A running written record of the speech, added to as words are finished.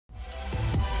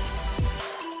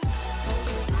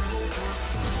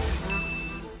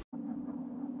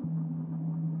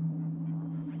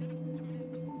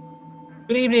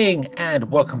Good evening and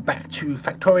welcome back to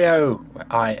Factorio, where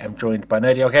I am joined by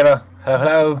Nerdy Gamer. Hello,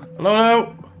 hello. Hello,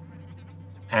 hello.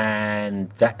 And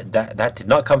that did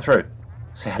not come through.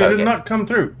 Say hello. Did it not come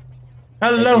through?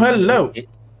 Hello, hello.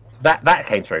 That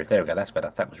came through. There we go. That's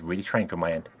better. That was really strange on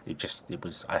my end. It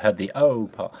was. I heard the oh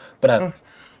part, but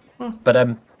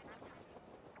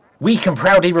we can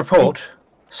proudly report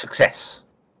success.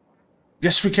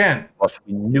 Yes, we can. Whilst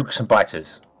we nuke some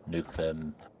biters, nuke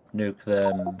them. Nuke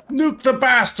them. Nuke the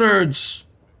bastards!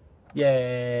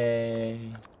 Yay!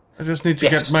 I just need to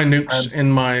get my nukes in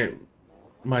my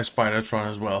Spidertron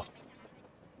as well.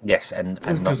 Yes, and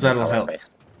because that'll help.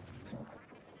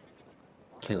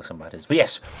 Kill some biters. But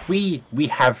yes,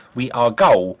 our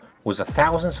goal was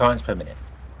 1,000 science per minute.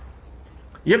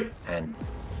 Yep. And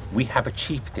we have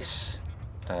achieved this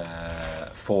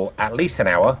for at least an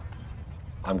hour.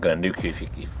 I'm going to nuke you if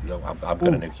I'm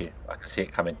going to nuke you. I can see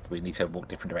it coming. We need to walk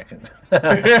different directions.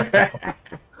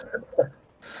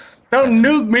 Don't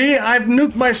nuke me. I've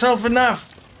nuked myself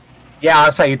enough. Yeah, I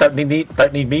say you don't need me to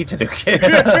nuke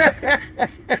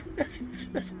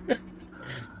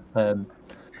you.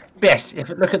 Yes, if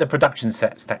look at the production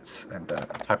stats and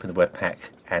type in the word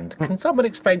pack. And can someone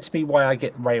explain to me why I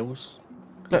get rails?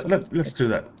 Let's do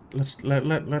that.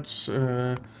 Let's.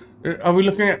 Are we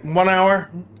looking at 1 hour?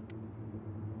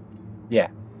 Yeah.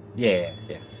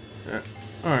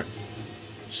 All right.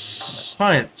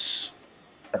 Science.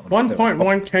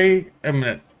 1.1k a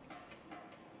minute.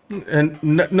 And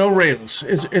no rails.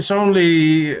 It's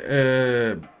only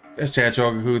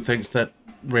STHedgehog who thinks that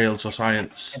rails are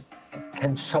science.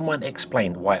 Can someone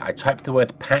explain why I type the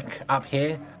word pack up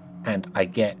here and I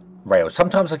get rails?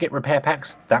 Sometimes I get repair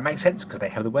packs. That makes sense because they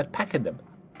have the word pack in them.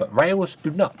 But rails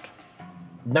do not.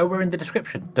 Nowhere in the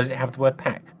description does it have the word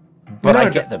pack. But I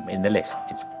get them in the list.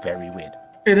 It's very weird.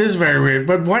 It is very weird.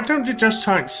 But why don't you just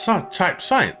type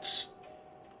science?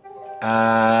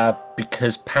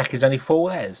 Because pack is only 4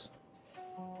 letters.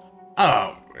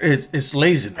 Oh, it's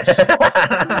laziness.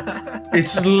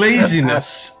 It's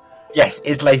laziness. Yes,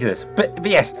 it's laziness. But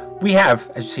yes, we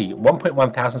have, as you see,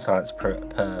 1.1 thousand science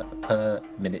per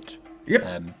minute.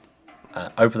 Yep.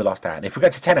 Over the last hour. And if we go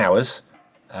to 10 hours,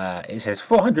 it says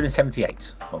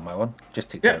 478 on my one. Just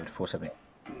ticked over to 478.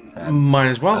 Mine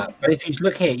as well. But if you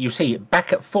look here, you see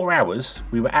back at 4 hours,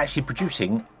 we were actually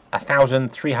producing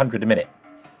 1,300 a minute.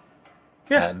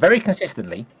 Yeah. Very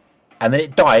consistently. And then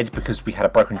it died because we had a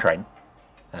broken train.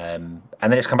 And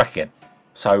then it's come back again.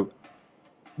 So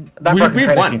that broken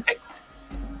train has been fixed.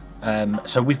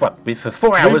 So we've won. For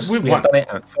 4 hours, we've done it,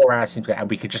 and 4 hours seems to go, and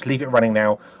we could just leave it running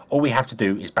now. All we have to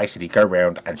do is basically go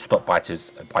around and stop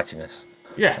biters biting us.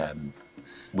 Yeah.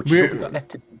 Which is what we've got left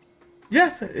to do.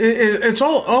 Yeah, it's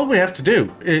all we have to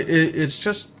do. It's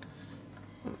just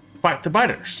bite the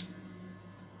biters.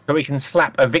 So we can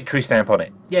slap a victory stamp on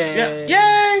it. Yay!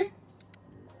 Yeah. Yay!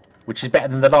 Which is better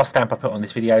than the last stamp I put on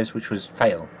this video, which was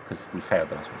fail, because we failed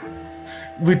the last one.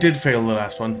 We did fail the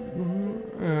last one,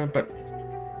 but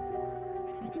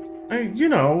you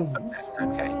know.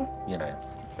 Okay, you know.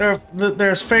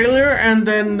 There's failure, and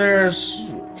then there's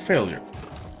failure.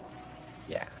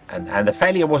 Yeah, and the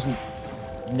failure wasn't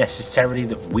necessarily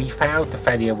that we failed. The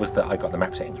failure was that I got the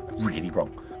map settings really wrong.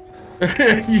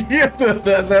 Yeah,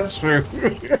 that's true.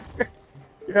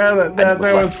 Yeah, that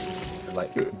was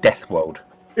like Death World.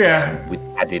 Yeah, with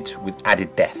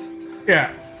added death. Yeah,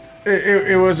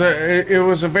 it was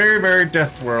a very, very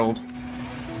Death World.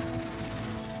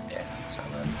 Yeah, so,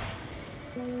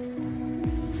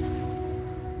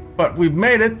 but we've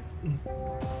made it.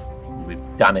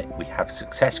 We've done it. We have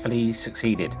successfully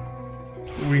succeeded.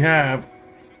 We have.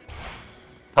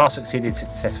 Task succeeded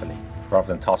successfully, rather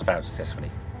than task failed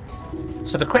successfully.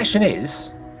 So the question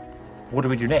is, what do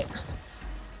we do next?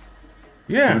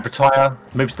 Yeah. Do we retire,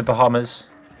 move to the Bahamas,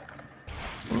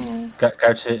 go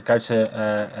to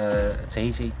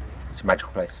Tahiti? It's a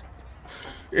magical place.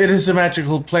 It is a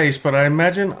magical place, but I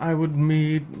imagine I would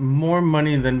need more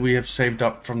money than we have saved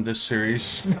up from this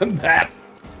series than that.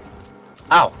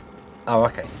 Oh,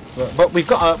 okay. Well, but we've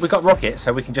got rockets,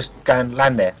 so we can just go and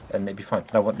land there, and it'd be fine.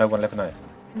 No one will ever know.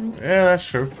 Yeah, that's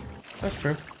true. That's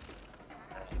true.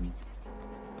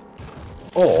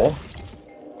 Or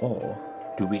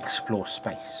do we explore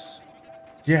space?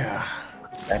 Yeah.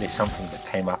 That is something that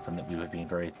came up and that we were being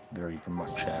very, very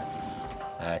much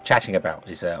chatting about,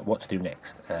 is what to do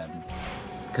next.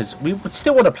 Because we would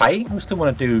still want to play, we still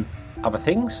want to do other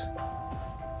things,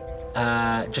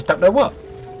 just don't know what.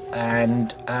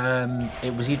 And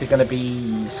it was either going to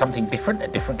be something different, a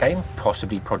different game,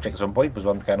 possibly Project Zomboid was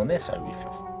one going on there. So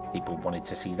if people wanted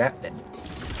to see that, then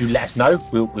do let us know.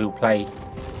 We'll play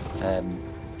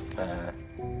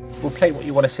We'll play what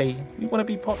you want to see. You want to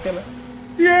be popular.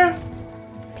 Yeah.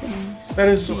 Please. That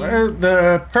is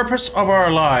the purpose of our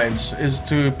lives, is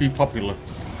to be popular.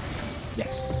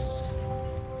 Yes.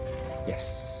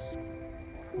 Yes.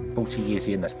 40 years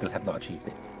in, I still have not achieved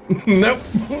it. Nope.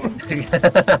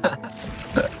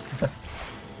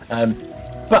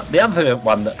 But the other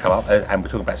one that come up, and we're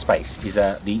talking about space, is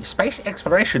the space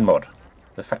exploration mod,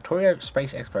 the Factorio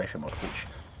space exploration mod, which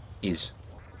is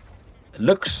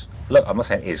look. I'm not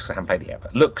saying it is because I haven't played it yet,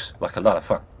 but looks like a lot of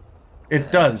fun.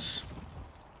 It does.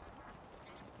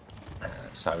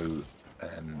 So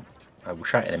I will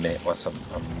show it in a minute once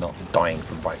I'm not dying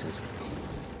from biters.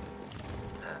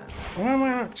 Why am I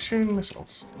not shooting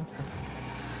missiles?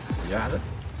 You have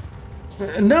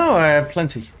it? No, I have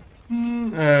plenty.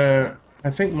 I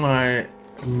think my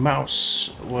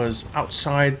mouse was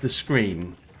outside the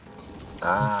screen.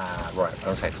 Ah, right. I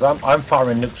was saying, because I'm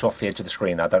firing nukes off the edge of the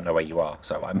screen. I don't know where you are,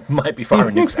 so I might be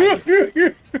firing nukes at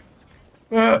you.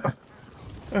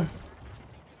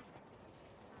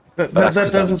 That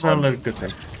doesn't sound like a good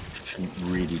thing. I shouldn't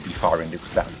really be firing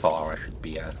nukes that far. I should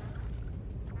be...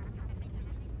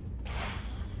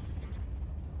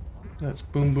 Let's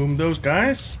boom boom those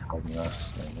guys. holding us.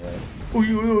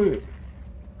 Ooh.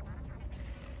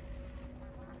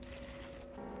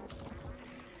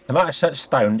 Can I insert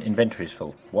stone? Inventory is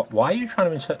full. What? Why are you trying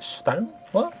to insert stone?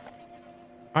 What?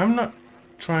 I'm not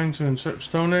trying to insert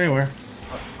stone anywhere.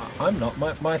 I'm not.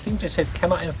 My thing just said,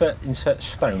 can I insert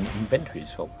stone? Inventory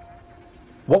is full.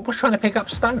 What was trying to pick up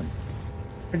stone?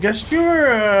 I guess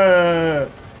you're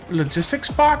logistics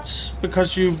bots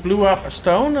because you blew up a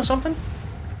stone or something?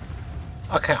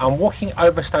 Okay, I'm walking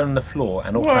over stone on the floor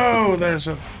and all. Whoa, there's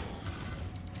a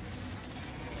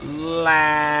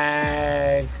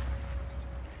lag.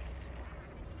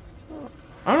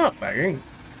 I'm not lagging.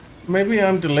 Maybe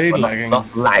I'm delayed Well, lagging.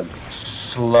 Not lag.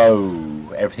 Slow.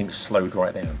 Everything's slowed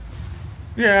right down.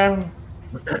 Yeah.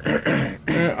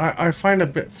 I found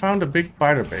a big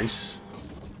biter base.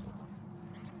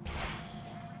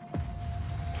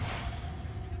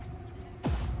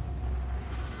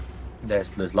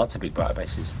 There's lots of big biter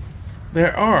bases.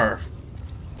 There are.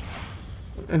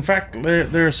 In fact,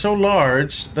 they're so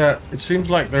large that it seems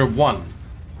like they're one.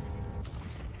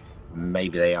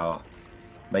 Maybe they are.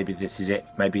 Maybe this is it.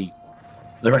 Maybe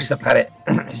the rest of the planet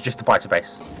is just a biter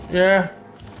base. Yeah.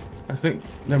 I think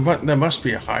there must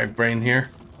be a hive brain here.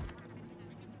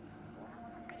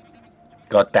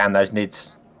 God damn those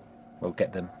nids. We'll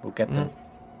get them. We'll get them.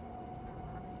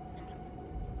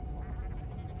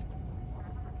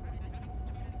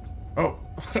 Oh,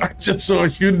 I just saw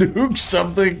you nuke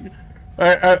something.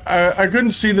 I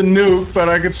couldn't see the nuke, but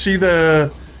I could see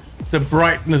the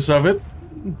brightness of it.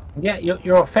 Yeah,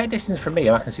 you're a fair distance from me,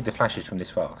 and I can see the flashes from this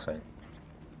far. So.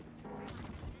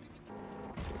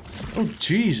 Oh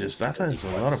Jesus, that is a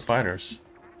lot of biters.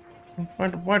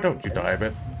 Why don't you die a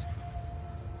bit?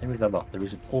 There is a lot. There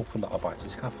is an awful lot of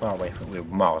biters. How far away from? We're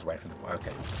miles away from them.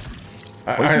 Okay.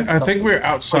 I think we're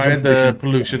outside the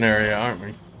pollution area, aren't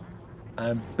we?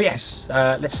 But yes,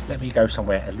 let me go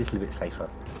somewhere a little bit safer.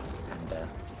 And,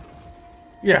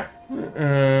 yeah.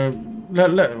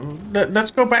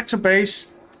 Let's go back to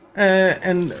base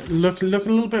and look a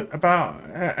little bit about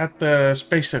at the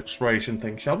space exploration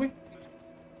thing, shall we?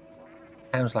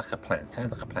 sounds like a plan.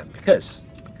 Sounds like a plan because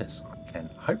I can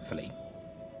hopefully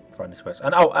find this works.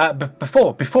 And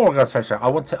before I go to space, I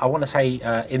want to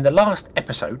say in the last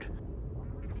episode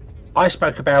I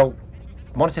spoke about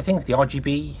monitor things, the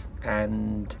RGB.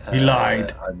 And he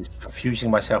lied. I was confusing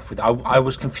myself with. I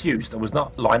was confused. I was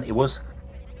not lying. It was.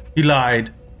 He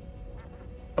lied.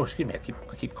 Oh, excuse me. I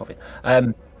keep coughing.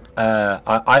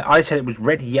 I said it was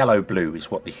red, yellow, blue is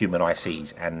what the human eye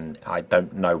sees, and I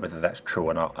don't know whether that's true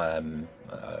or not. I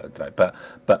don't know.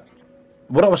 But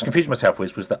what I was confusing myself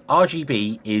with was that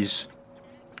RGB is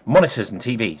monitors and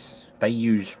TVs. They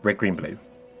use red, green, blue.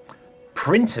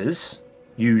 Printers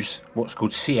use what's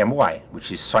called CMY,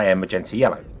 which is cyan, magenta,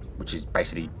 yellow, which is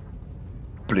basically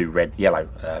blue, red, yellow,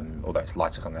 although it's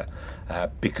lighter on that,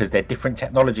 because they're different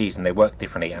technologies and they work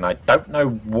differently. And I don't know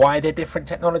why they're different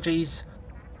technologies.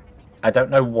 I don't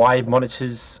know why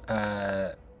monitors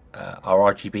are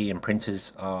RGB and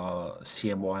printers are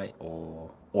CMY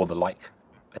or the like.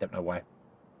 I don't know why.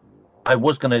 I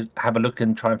was going to have a look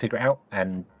and try and figure it out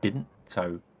and didn't,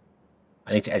 so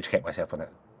I need to educate myself on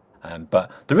that.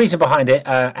 But the reason behind it,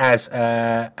 as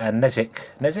Nezik,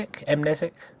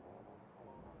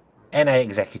 NA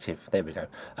executive, there we go.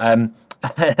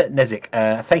 Nezik,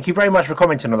 thank you very much for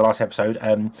commenting on the last episode.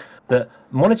 The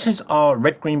monitors are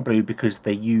red, green, blue because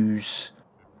they use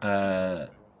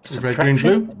subtraction. Red, green,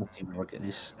 blue? Let me see if I get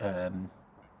this.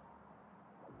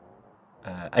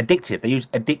 addictive. They use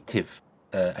additive.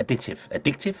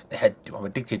 I'm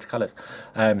addicted to colours.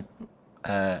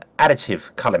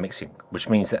 Additive colour mixing, which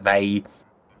means that they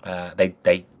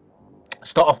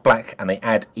start off black and they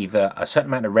add either a certain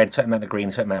amount of red, a certain amount of green,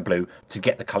 a certain amount of blue to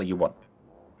get the colour you want.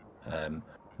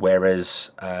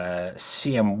 Whereas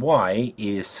CMY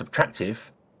is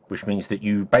subtractive, which means that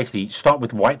you basically start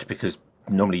with white, because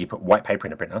normally you put white paper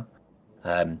in a printer,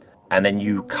 and then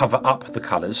you cover up the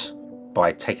colours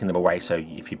by taking them away. So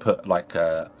if you put like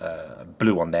a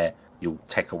blue on there, you'll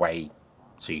take away,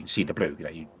 so you can see the blue.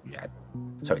 You add,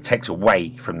 so it takes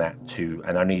away from that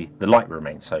and only the light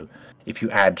remains. So if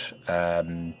you add,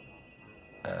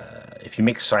 if you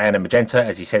mix cyan and magenta,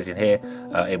 as he says in here,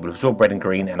 it will absorb red and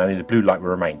green, and only the blue light will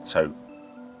remain. So,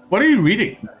 what are you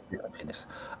reading?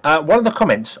 One of the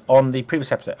comments on the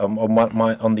previous episode,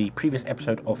 on the previous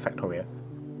episode of Factorio.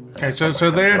 Okay, so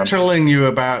they're telling you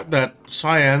about that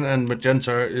cyan and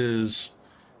magenta is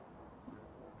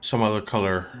some other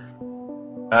color.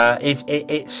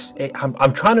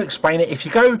 I'm trying to explain it. If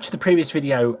you go to the previous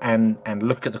video and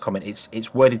look at the comment,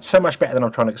 it's worded so much better than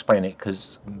I'm trying to explain it,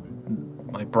 because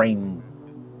my brain,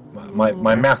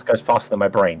 my mouth goes faster than my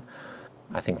brain,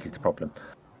 I think, is the problem.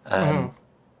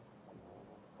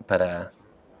 But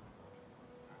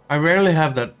I rarely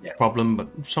have that problem, but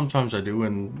sometimes I do,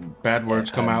 and bad words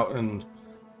come out, and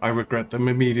I regret them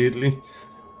immediately.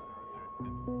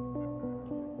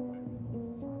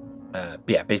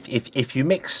 But if you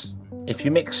mix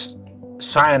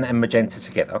cyan and magenta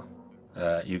together,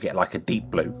 you get like a deep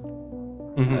blue.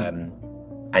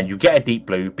 And you get a deep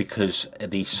blue because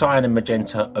the cyan and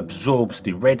magenta absorbs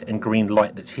the red and green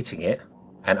light that's hitting it,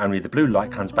 and only the blue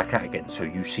light comes back out again, so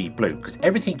you see blue, because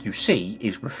everything you see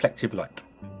is reflective light.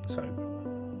 So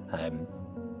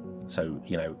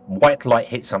white light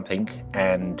hits something,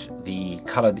 and the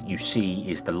color that you see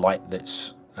is the light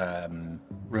that's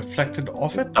reflected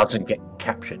off it. Doesn't get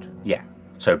captured. Yeah.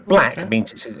 So black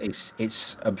means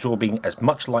it's absorbing as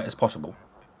much light as possible,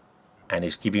 and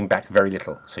is giving back very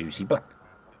little. So you see black.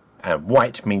 And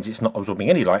white means it's not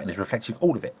absorbing any light and is reflecting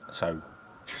all of it. So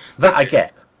that I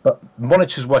get. But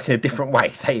monitors work in a different way.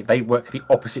 They work the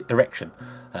opposite direction.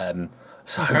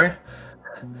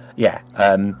 Yeah.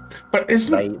 But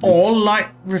isn't all light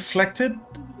reflected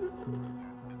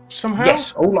somehow?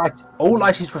 Yes, all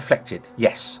light is reflected.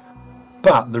 Yes,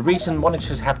 but the reason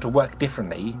monitors have to work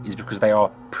differently is because they are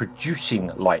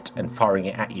producing light and firing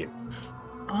it at you.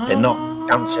 They're not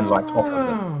bouncing light off of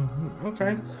them.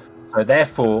 Okay. So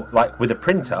therefore, like with a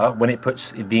printer, when it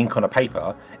puts the ink on a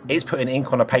paper, it's putting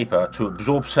ink on a paper to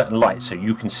absorb certain light so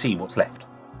you can see what's left.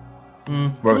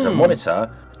 Whereas a monitor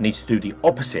needs to do the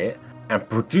opposite and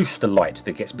produce the light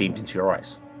that gets beamed into your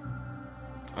eyes.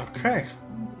 Okay.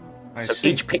 I so see.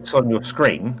 Each pixel on your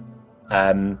screen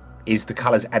is the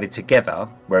colours added together,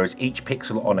 whereas each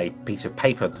pixel on a piece of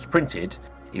paper that's printed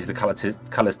is the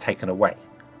colours taken away.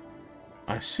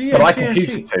 I see. But I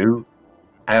confused the two.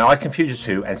 And I confused the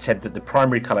two and said that the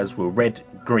primary colours were red,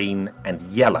 green, and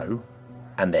yellow,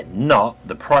 and they're not.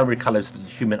 The primary colours that the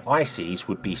human eye sees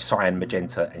would be cyan,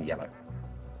 magenta, and yellow.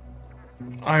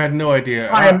 I had no idea.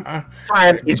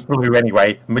 Cyan is blue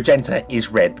anyway. Magenta is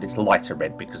red, but it's lighter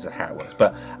red because of how it works.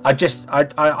 But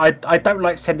I don't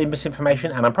like sending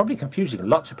misinformation, and I'm probably confusing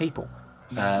lots of people.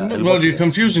 Well, you're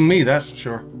confusing me, that's for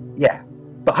sure. Yeah.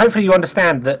 But hopefully you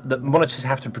understand that monitors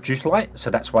have to produce light, so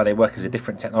that's why they work as a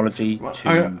different technology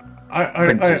to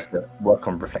printers that work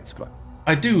on reflective light.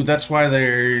 I do. That's why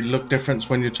they look different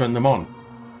when you turn them on.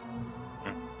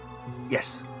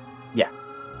 Yes. Yeah.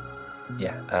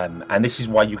 Yeah. And this is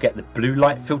why you get the blue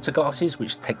light filter glasses,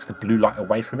 which takes the blue light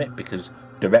away from it, because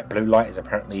direct blue light is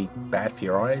apparently bad for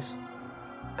your eyes,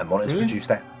 and monitors produce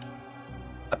that.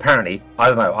 Apparently, I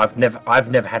don't know. I've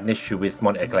never had an issue with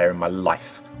monitor glare in my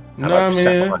life. And I've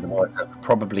sat behind the monitor for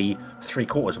probably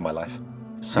 3/4 of my life.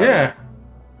 So yeah.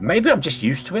 Maybe I'm just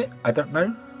used to it. I don't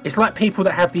know. It's like people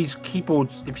that have these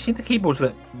keyboards. If you see the keyboards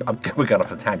that we're going off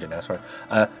the tangent now. Sorry.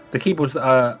 The keyboards that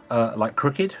are like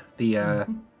crooked. The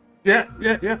yeah.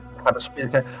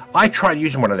 I tried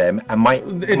using one of them, and my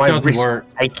wrist work.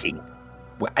 aching.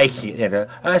 We're aching. Yeah,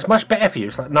 it's much better for you.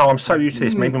 It's like, no, I'm so used to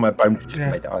this. Maybe my bones just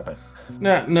made it. I don't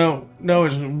know. No,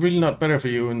 it's really not better for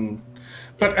you.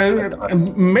 But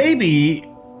maybe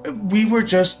we were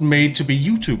just made to be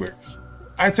YouTubers.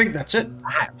 I think that's it.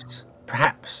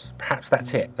 Perhaps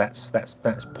that's it. That's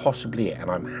possibly it,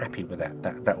 and I'm happy with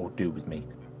that. That will do with me.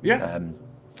 Yeah.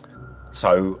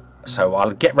 So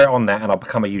I'll get right on that, and I'll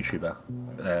become a YouTuber.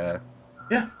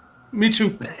 Yeah, me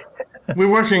too. We're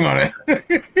working on it.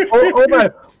 Oh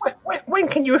no! When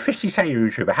can you officially say you're a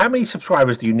YouTuber? How many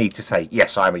subscribers do you need to say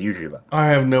yes, I'm a YouTuber? I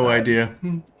have no idea.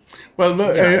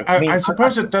 Well, I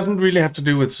suppose it doesn't really have to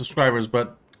do with subscribers,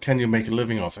 but can you make a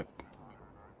living off it?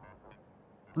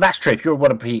 That's true. If you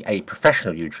want to be a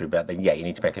professional YouTuber, then yeah, you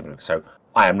need to make a living. So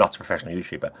I am not a professional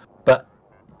YouTuber, but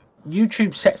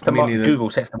YouTube sets the market. Google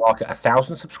sets the market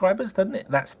 1,000 subscribers, doesn't it?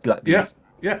 That's like the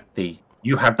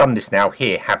you have done this now.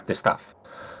 Here, have the stuff.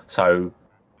 So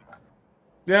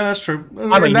yeah, that's true.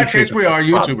 In that case, we are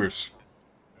YouTubers.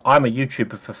 I'm a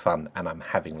YouTuber for fun, and I'm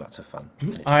having lots of fun.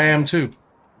 I am too.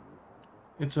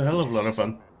 It's a hell of a lot of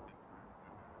fun.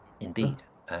 Indeed.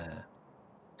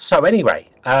 So anyway,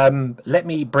 let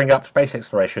me bring up space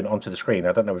exploration onto the screen.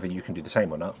 I don't know whether you can do the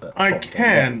same or not, but I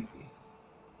can.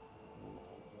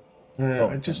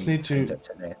 I just need to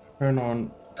turn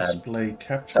on display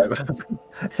capture.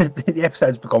 So the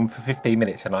episode's gone for 15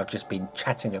 minutes, and I've just been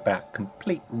chatting about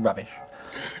complete rubbish.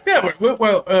 Yeah,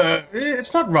 well,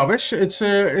 it's not rubbish. It's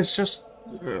just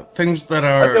things that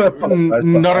are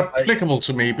not applicable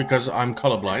to me because I'm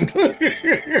colorblind.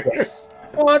 Yes.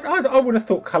 Well, I would have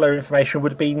thought colour information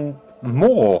would have been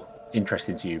more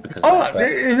interesting to you because.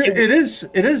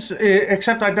 It is.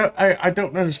 Except I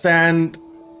don't understand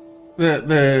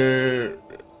the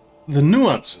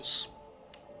nuances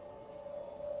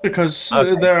because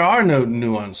there are no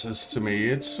nuances to me.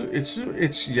 It's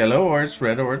yellow or it's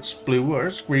red or it's blue or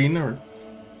it's green or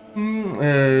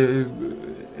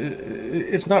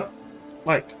it's not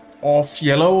like off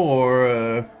yellow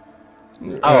or.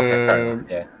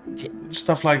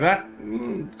 Stuff like that,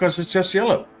 because it's just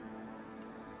yellow.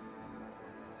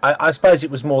 I suppose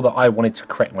it was more that I wanted to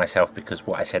correct myself because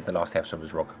what I said in the last episode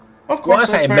was wrong. Of course, what I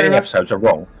say in many episodes are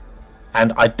wrong,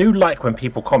 and I do like when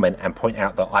people comment and point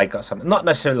out that I got something. Not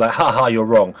necessarily like, haha, you're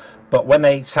wrong, but when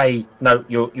they say, no,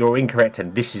 you're incorrect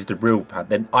and this is the real part,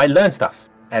 then I learn stuff,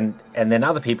 and then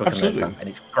other people can learn stuff, and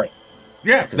it's great.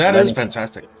 Yeah, that is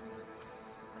fantastic.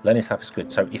 Learning stuff is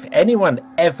good. So if anyone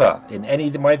ever in any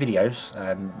of my videos,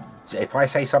 if I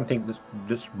say something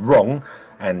that's wrong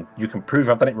and you can prove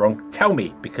I've done it wrong, tell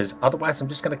me, because otherwise I'm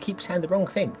just going to keep saying the wrong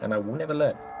thing and I will never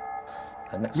learn.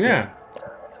 And that's good.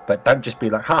 But don't just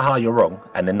be like, haha, you're wrong,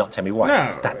 and then not tell me why.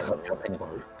 No. That doesn't help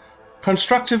anyone.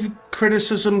 Constructive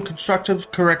criticism,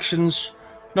 constructive corrections,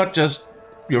 not just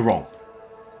you're wrong.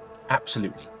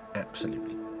 Absolutely.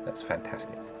 Absolutely. That's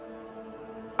fantastic.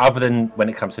 Other than when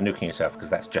it comes to nuking yourself, because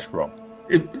that's just wrong.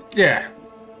 Yeah.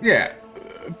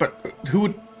 But who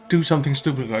would do something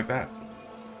stupid like that?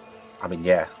 I mean,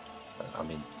 yeah.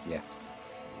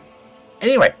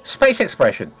 Anyway, space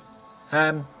exploration.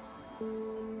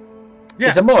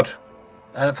 It's a mod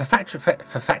for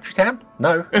Factory Town.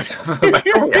 No, it's for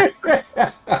Factorio.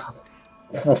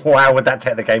 Wow, would that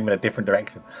take the game in a different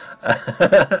direction?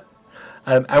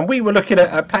 And we were looking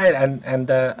at playing, and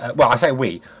well, I say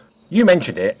we. You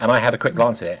mentioned it, and I had a quick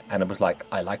glance at it, and it was like,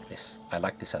 I like this. I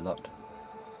like this a lot.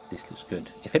 This looks good.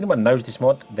 If anyone knows this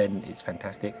mod, then it's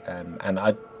fantastic. And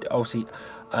I obviously,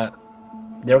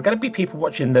 there are going to be people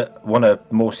watching that want to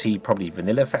more see probably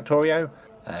vanilla Factorio.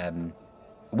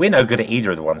 We're no good at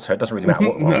either of the ones, so it doesn't really matter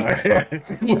what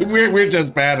we're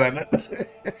just bad at it.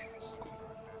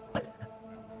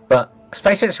 But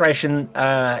space exploration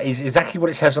is exactly what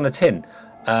it says on the tin.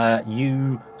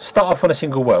 You start off on a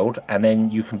single world, and then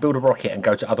you can build a rocket and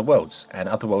go to other worlds, and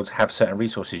other worlds have certain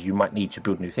resources you might need to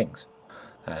build new things.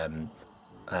 And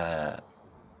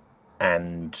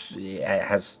it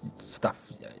has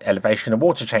stuff, elevation and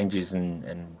water changes,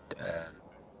 and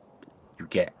you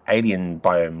get alien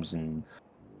biomes, and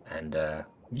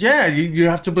yeah, you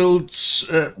have to build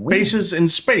bases in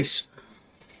space.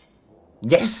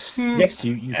 Yes, yes,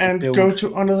 you and build... go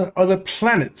to other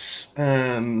planets,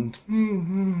 and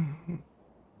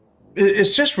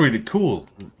it's just really cool,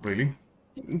 really.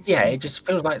 Yeah, it just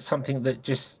feels like something that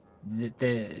just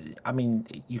I mean,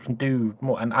 you can do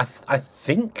more, and I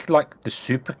think like the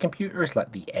supercomputer is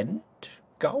like the end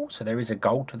goal, so there is a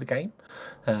goal to the game,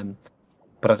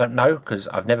 but I don't know because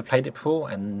I've never played it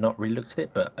before and not really looked at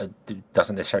it. But it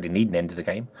doesn't necessarily need an end of the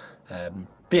game.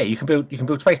 But yeah, you can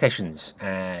build space stations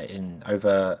in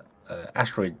over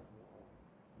asteroid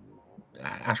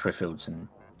fields, and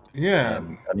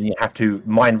and then you have to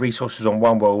mine resources on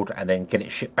one world and then get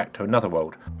it shipped back to another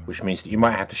world, which means that you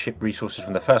might have to ship resources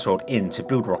from the first world in to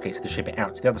build rockets to ship it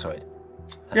out to the other side.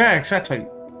 Yeah, exactly.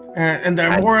 And there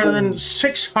are more than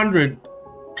 600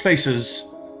 places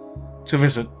to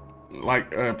visit,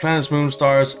 like planets, moons,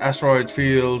 stars, asteroid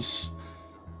fields.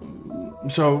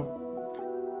 So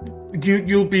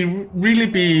you'll really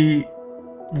be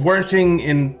working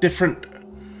in different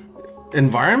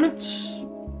environments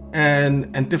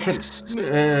and different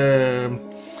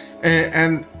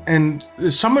and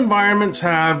some environments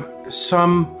have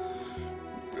some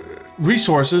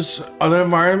resources, other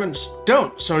environments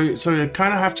don't. So you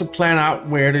kind of have to plan out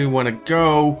where do you want to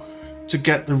go to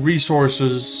get the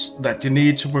resources that you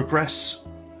need to progress.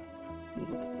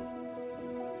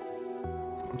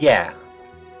 Yeah,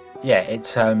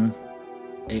 it's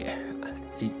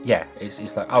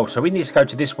it's like, oh, so we need to go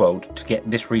to this world to get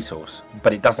this resource,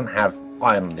 but it doesn't have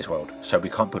iron on this world, so we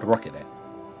can't build a rocket there.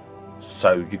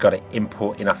 So you got to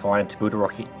import enough iron to build a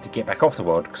rocket to get back off the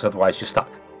world, because otherwise you're stuck.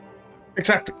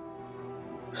 Exactly.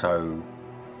 So,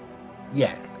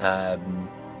 yeah,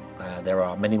 there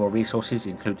are many more resources,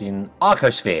 including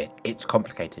Arcosphere. It's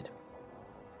complicated.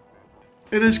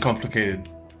 It is complicated.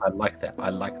 I like that.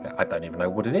 I don't even know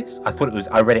what it is. I thought it was.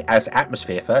 I read it as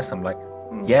atmosphere first. I'm like,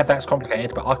 yeah, that's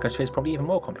complicated, but Arcosphere is probably even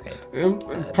more complicated.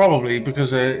 Probably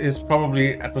because it's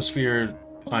probably atmosphere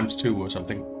 × 2 or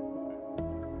something.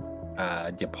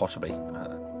 Yeah, possibly.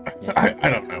 Yeah. I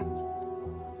don't know.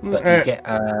 But you get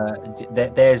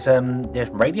there's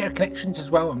radio connections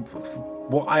as well. And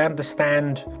what I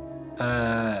understand,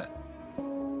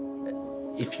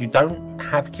 if you don't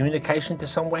have communication to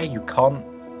somewhere, you can't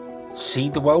see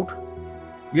the world.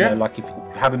 Yeah. You know, like if you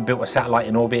haven't built a satellite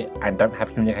in orbit and don't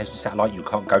have communication satellite, you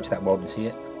can't go to that world and see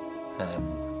it.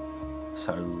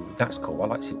 So that's cool. I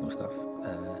like signal stuff.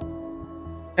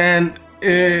 And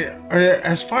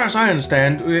as far as I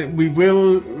understand, we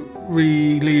will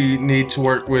really need to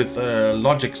work with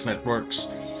logics networks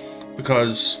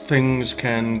because things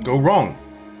can go wrong.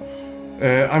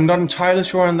 I'm not entirely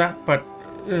sure on that, but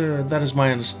that is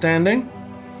my understanding.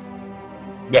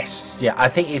 Yes, yeah, I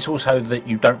think it's also that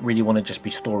you don't really want to just be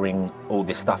storing all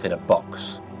this stuff in a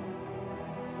box.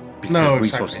 Because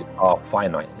resources are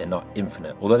finite, they're not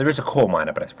infinite. Although there is a core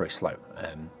miner, but it's very slow.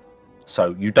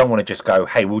 So you don't want to just go,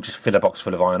 hey, we'll just fill a box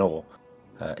full of iron ore.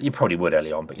 You probably would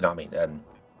early on, but you know what I mean?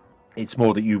 It's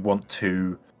more that you want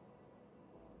to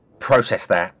process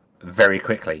that very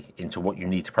quickly into what you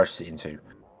need to process it into.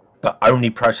 But only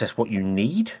process what you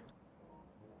need.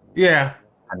 Yeah.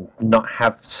 And not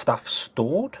have stuff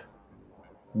stored,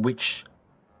 which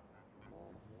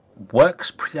works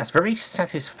pretty. That's a very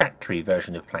satisfactory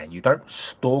version of playing. You don't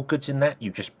store goods in that. You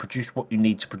just produce what you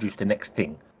need to produce the next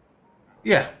thing.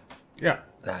 Yeah, yeah.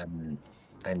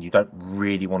 And you don't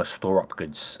really want to store up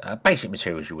goods. Basic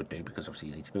materials you would do because obviously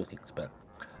you need to build things, but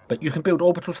you can build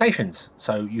orbital stations.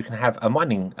 So you can have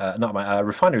a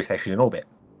refinery station in orbit.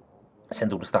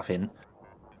 Send all the stuff in,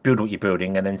 build what you're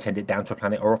building, and then send it down to a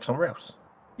planet or off somewhere else.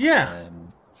 Yeah.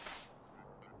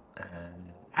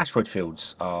 Asteroid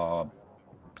fields are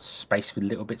space with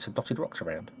little bits of dotted rocks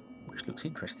around, which looks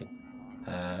interesting.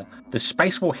 The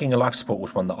spacewalking and life support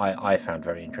was one that I found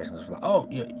very interesting. I was like, oh,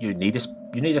 you need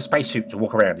a spacesuit to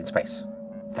walk around in space.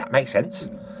 That makes sense.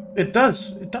 It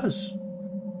does. It does.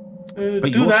 But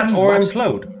do that or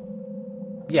implode.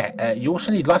 Yeah, you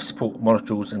also need life support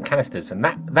modules and canisters, and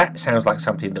that sounds like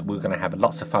something that we're going to have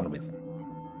lots of fun with.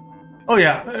 Oh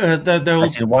yeah, there will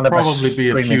probably be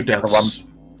a few deaths.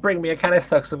 Bring me a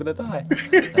canister because I'm going to die.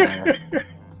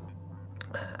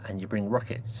 And you bring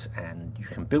rockets, and you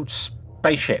can build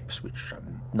spaceships, which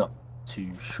I'm not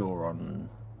too sure on.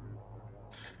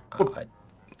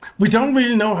 We don't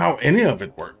really know how any of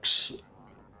it works.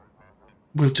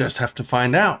 We'll just have to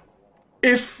find out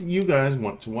if you guys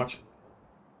want to watch it.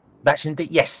 That's indeed,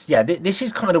 yes, yeah. This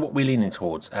is kind of what we're leaning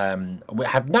towards. We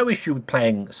have no issue with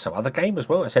playing some other game as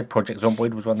well. I said Project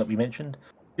Zomboid was one that we mentioned.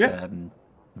 Yeah.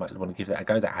 Might want to give that a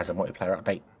go. That has a multiplayer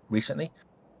update recently.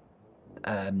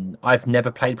 I've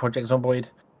never played Project Zomboid.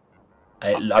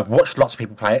 I've watched lots of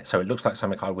people play it, so it looks like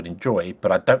something I would enjoy.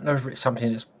 But I don't know if it's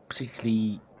something that's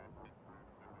particularly.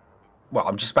 Well, I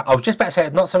was just about to say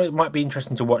it's not something that might be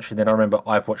interesting to watch, and then I remember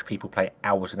I've watched people play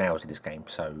hours and hours of this game,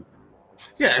 so.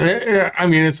 Yeah, I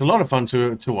mean it's a lot of fun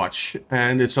to watch,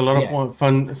 and it's a lot of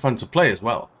fun to play as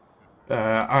well.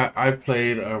 I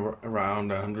played around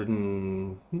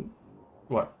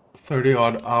 30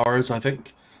 odd hours, I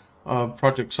think.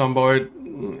 Project Zomboid.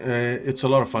 It's a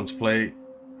lot of fun to play.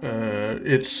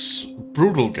 It's a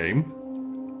brutal game.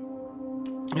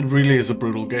 It really is a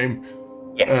brutal game.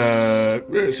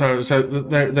 Yes. So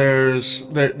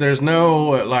there's no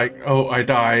like, oh, I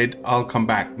died, I'll come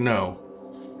back. No.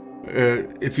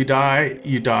 If you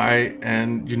die,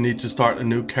 and you need to start a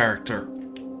new character.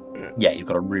 Yeah, you've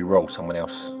got to re-roll someone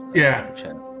else. Yeah.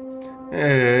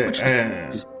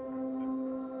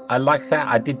 I like that.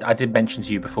 I did mention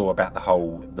to you before about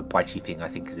the bitey thing. I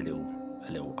think is a little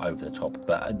over the top,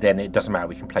 but then it doesn't matter.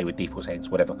 We can play with default settings,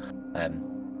 whatever.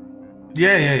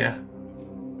 Yeah.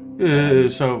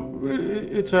 So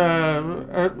it's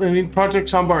I mean, Project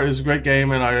Zomboid is a great game,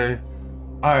 and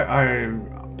I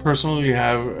personally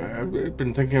have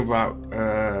been thinking about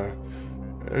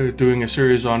doing a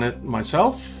series on it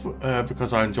myself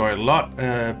because I enjoy it a lot.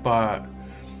 But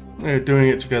doing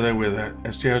it together with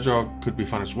STHedgehog could be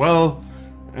fun as well.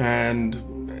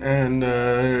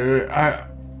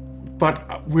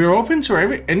 But we're open to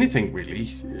anything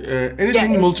really,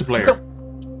 anything multiplayer.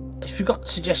 If you've got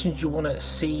suggestions you want to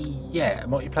see,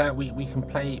 multiplayer, we can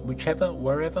play whichever,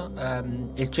 wherever.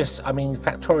 It's just, I mean,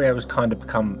 Factorio has kind of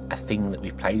become a thing that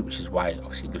we've played, which is why,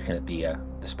 obviously, looking at the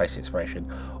space exploration.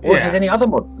 Or if there's any other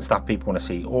mods and stuff people want to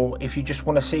see, or if you just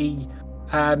want to see,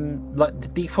 like the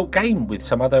default game with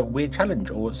some other weird challenge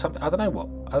or something. I don't know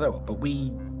what. But we're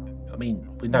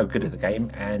no good at the game,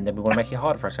 and then we want to make it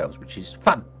harder for ourselves, which is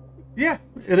fun. Yeah,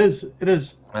 it is. It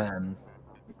is.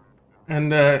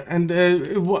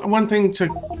 One thing to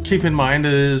keep in mind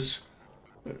is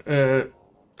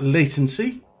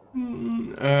latency.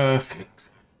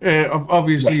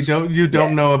 Obviously, you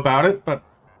don't know about it, but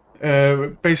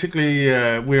basically,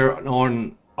 we're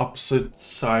on opposite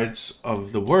sides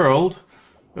of the world.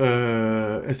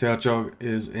 STHedgehog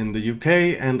is in the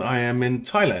UK, and I am in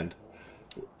Thailand.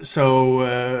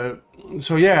 So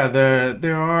yeah,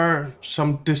 there are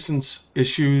some distance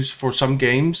issues for some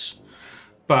games,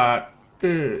 but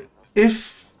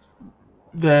if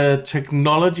the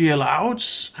technology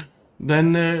allows,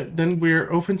 then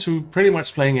we're open to pretty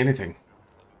much playing anything.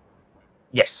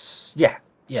 Yes. Yeah.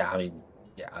 I mean,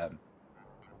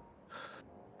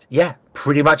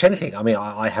 pretty much anything. I mean,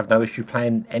 I have no issue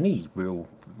playing any real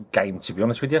game, to be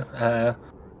honest with you.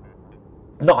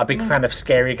 Not a big fan of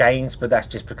scary games, but that's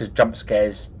just because jump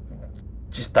scares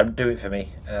just don't do it for me.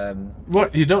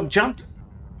 What, you don't jump?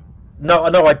 No,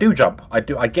 I do jump. I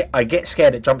get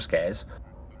scared at jump scares,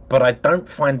 but I don't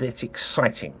find it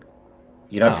exciting.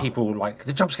 You know, people like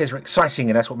the jump scares are exciting,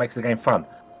 and that's what makes the game fun.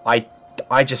 I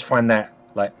just find that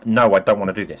like, no, I don't want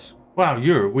to do this. Wow,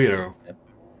 you're a weirdo.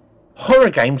 Horror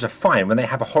games are fine when they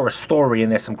have a horror story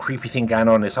and there's some creepy thing going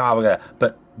on. It's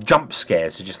but jump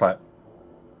scares are just like,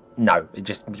 no. It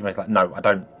just makes like, no, I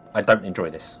don't enjoy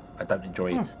this. I don't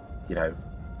enjoy, you know,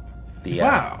 the.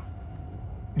 Wow,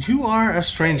 you are a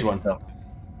strange one.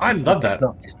 I love that.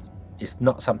 It's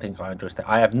not something I enjoy.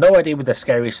 I have no idea with a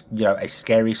scary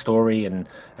story, and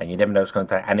you never know what's going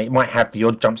to. And it might have the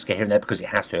odd jump scare here and there because it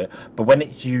has to. But when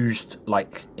it's used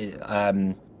like,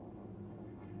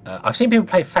 I've seen people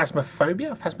play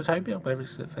Phasmophobia, whatever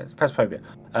it's Phasmophobia,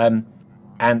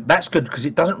 and that's good because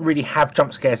it doesn't really have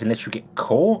jump scares unless you get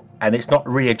caught, and it's not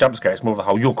really a jump scare. It's more of a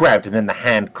whole you're grabbed and then the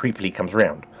hand creepily comes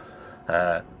around.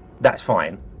 That's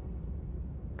fine.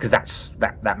 Because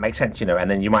that makes sense, you know, and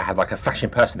then you might have like a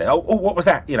flashing person there. Oh, what was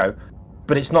that, you know?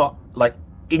 But it's not like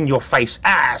in your face,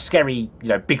 scary, you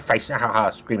know, big face,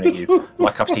 screaming at you.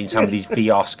 Like I've seen some of these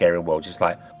VR scary worlds. Just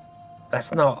like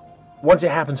that's not. Once it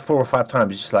happens 4 or 5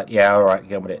 times, it's just like, yeah, all right,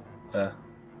 get on with it.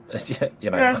 You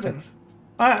know. Yeah,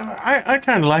 I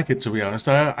kind of like it, to be honest.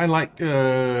 I like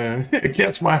it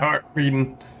gets my heart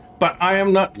beating, but I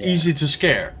am not easy to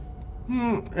scare.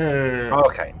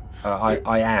 Okay.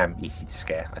 I am easy to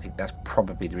scare. I think that's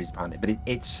probably the reason behind it. But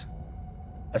it's...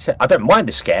 I said I don't mind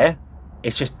the scare.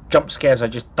 It's just jump scares I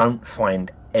just don't find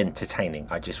entertaining.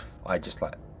 I just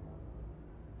like...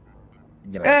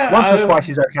 You know, once or twice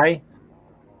is okay.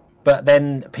 But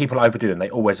then people overdo them. They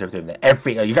always overdo them.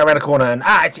 You go around a corner and...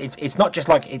 It's not just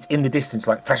like it's in the distance,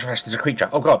 like flash, there's a creature.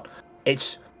 Oh, God.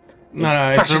 It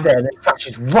flashes there and then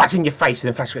flashes right in your face. And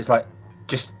then flashes... It's like,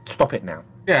 just stop it now.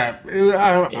 Yeah,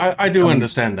 I do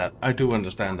understand that. I do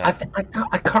understand that.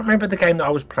 I can't remember the game that I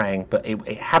was playing, but it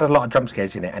had a lot of jump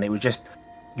scares in it, and it was just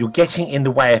you're getting in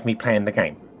the way of me playing the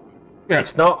game. Yeah.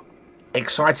 It's not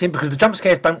exciting because the jump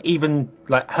scares don't even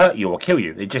like hurt you or kill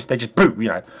you. They just boot, you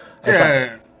know.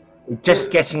 Like,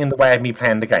 just getting in the way of me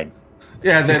playing the game.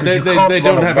 Yeah, they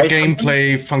don't have a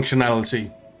gameplay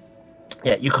functionality.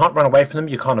 Yeah, you can't run away from them.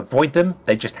 You can't avoid them.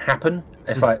 They just happen.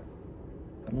 It's like,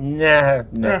 nah.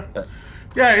 But,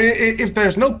 yeah, if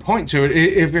there's no point to it,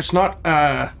 if it's not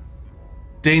a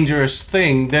dangerous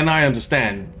thing, then I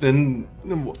understand. Then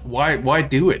why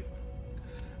do it?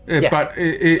 Yeah. But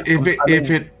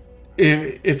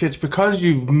if it's because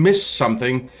you've missed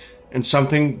something, and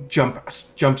something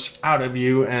jumps out of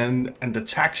you and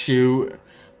attacks you,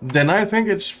 then I think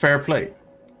it's fair play.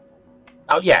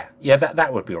 Oh yeah,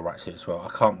 that would be alright too as well. I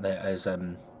can't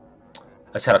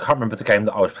I said I can't remember the game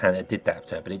that I was playing that did that,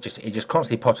 but it just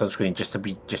constantly popped on the screen just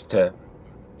to,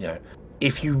 you know,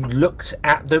 if you looked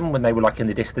at them when they were like in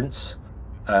the distance,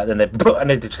 then they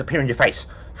just appear in your face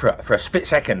for a split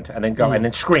second and then go and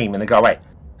then scream and then go away.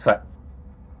 It's like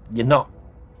you're not.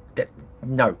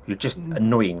 No, you're just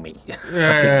annoying me.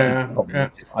 Yeah.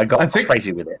 I got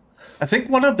crazy with it. I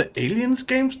think one of the Aliens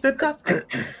games did that.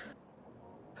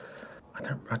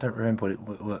 I don't remember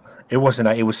what it wasn't.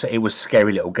 It was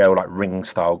scary little girl, like Ring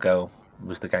style girl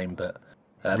was the game. But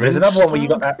there's another one where you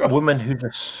got that woman who's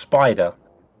a spider,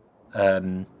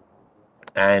 and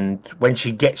when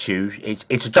she gets you,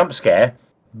 it's a jump scare,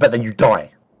 but then you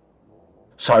die.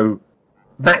 So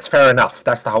that's fair enough.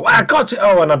 That's the whole. I got you.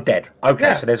 Oh, and I'm dead.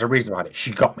 Okay, so there's a reason behind it.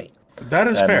 She got me. That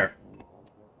is fair.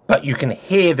 But you can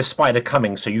hear the spider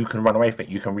coming, so you can run away from it.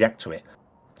 You can react to it.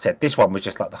 So this one was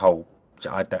just like the whole.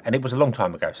 And it was a long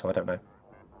time ago, so I don't know.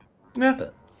 Yeah,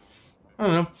 but, I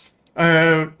don't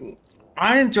know.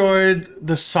 I enjoyed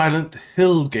the Silent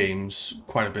Hill games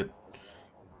quite a bit.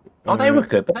 Oh, they were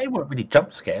good, but they weren't really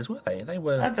jump scares, were they? They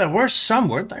were. There were some,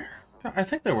 weren't there? I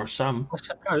think there were some. I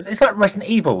suppose it's like Resident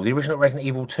Evil, the original Resident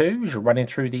Evil 2. As you're running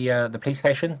through the police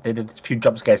station, they did a few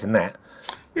jump scares in that.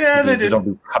 Yeah, they did.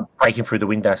 Zombies breaking through the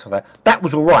window, stuff like that. That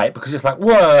was all right because it's like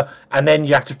whoa, and then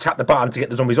you have to tap the button to get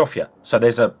the zombies off you. So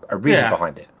there's a reason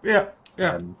behind it. Yeah.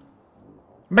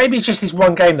 Maybe it's just this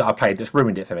one game that I played that's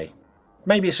ruined it for me.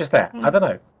 Maybe it's just that. I don't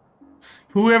know.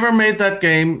 Whoever made that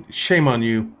game, shame on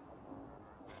you.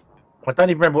 I don't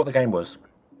even remember what the game was,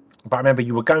 but I remember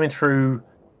you were going through.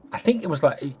 I think it was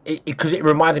like because it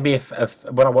reminded me of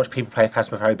when I watch people play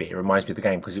Phasmophobia. It reminds me of the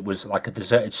game because it was like a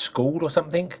deserted school or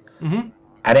something, and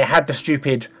it had the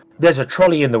stupid. There's a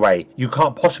trolley in the way. You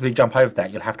can't possibly jump over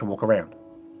that. You'll have to walk around.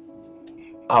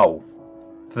 Oh,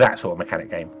 that sort of mechanic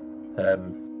game.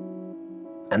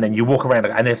 And then you walk around,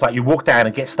 and it's like you walk down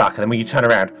and get stuck, and then when you turn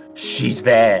around, she's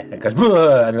there, and it goes,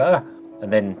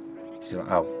 and then she's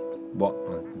like, oh, what?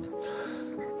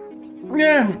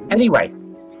 Yeah. Anyway,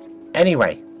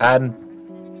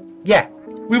 yeah.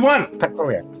 We won.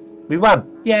 Factorio. We won.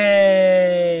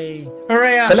 Yay!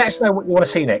 Hooray us. So let us know what you want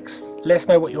to see next. Let us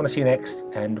know what you want to see next,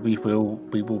 and we will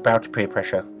bow to peer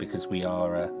pressure because we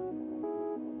are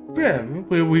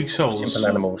we're weak souls. Simple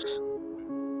animals.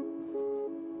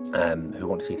 Who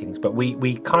want to see things, but we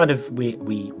want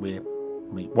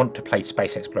to play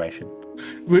space exploration.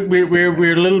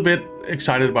 We're a little bit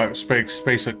excited about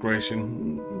space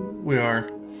exploration. We are.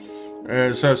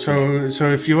 So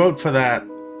if you vote for that,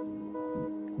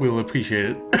 we'll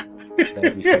appreciate it.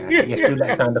 Yes, do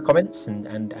let us know in the comments,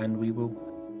 and we will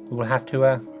have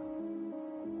to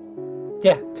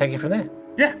take it from there.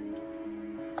 Yeah.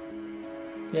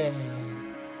 Yay.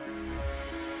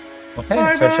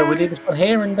 Okay, so shall we leave this one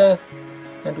here and we'll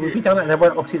be done. And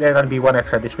obviously there's going to be one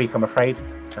episode this week, I'm afraid.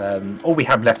 All we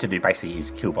have left to do basically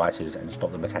is kill biters and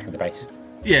stop them attacking the base.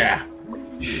 Yeah,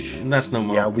 that's no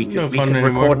more. Yeah, we no can fun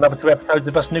anymore. record another 2 episodes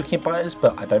of us nuking biters,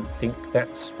 but I don't think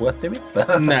that's worth doing.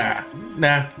 Nah.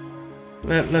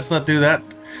 Let's not do that.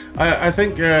 I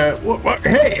think. Hey!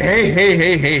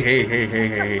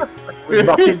 It was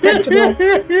not intentional.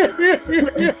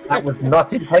 That was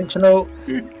not intentional.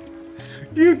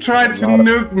 You tried to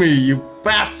nuke me, you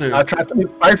bastard! I tried to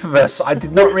nuke both of us. I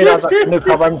did not realise I could nuke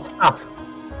our own stuff.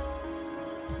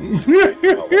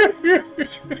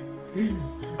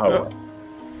 Oh.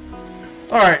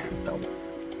 Alright.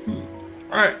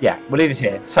 Alright. Yeah, we'll leave this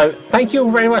here. So, thank you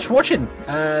all very much for watching.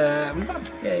 We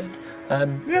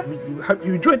hope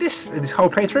you enjoyed this whole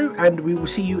playthrough, and we will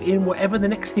see you in whatever the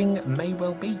next thing may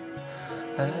well be.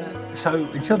 So,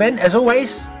 until then, as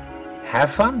always,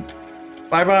 have fun.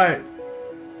 Bye-bye.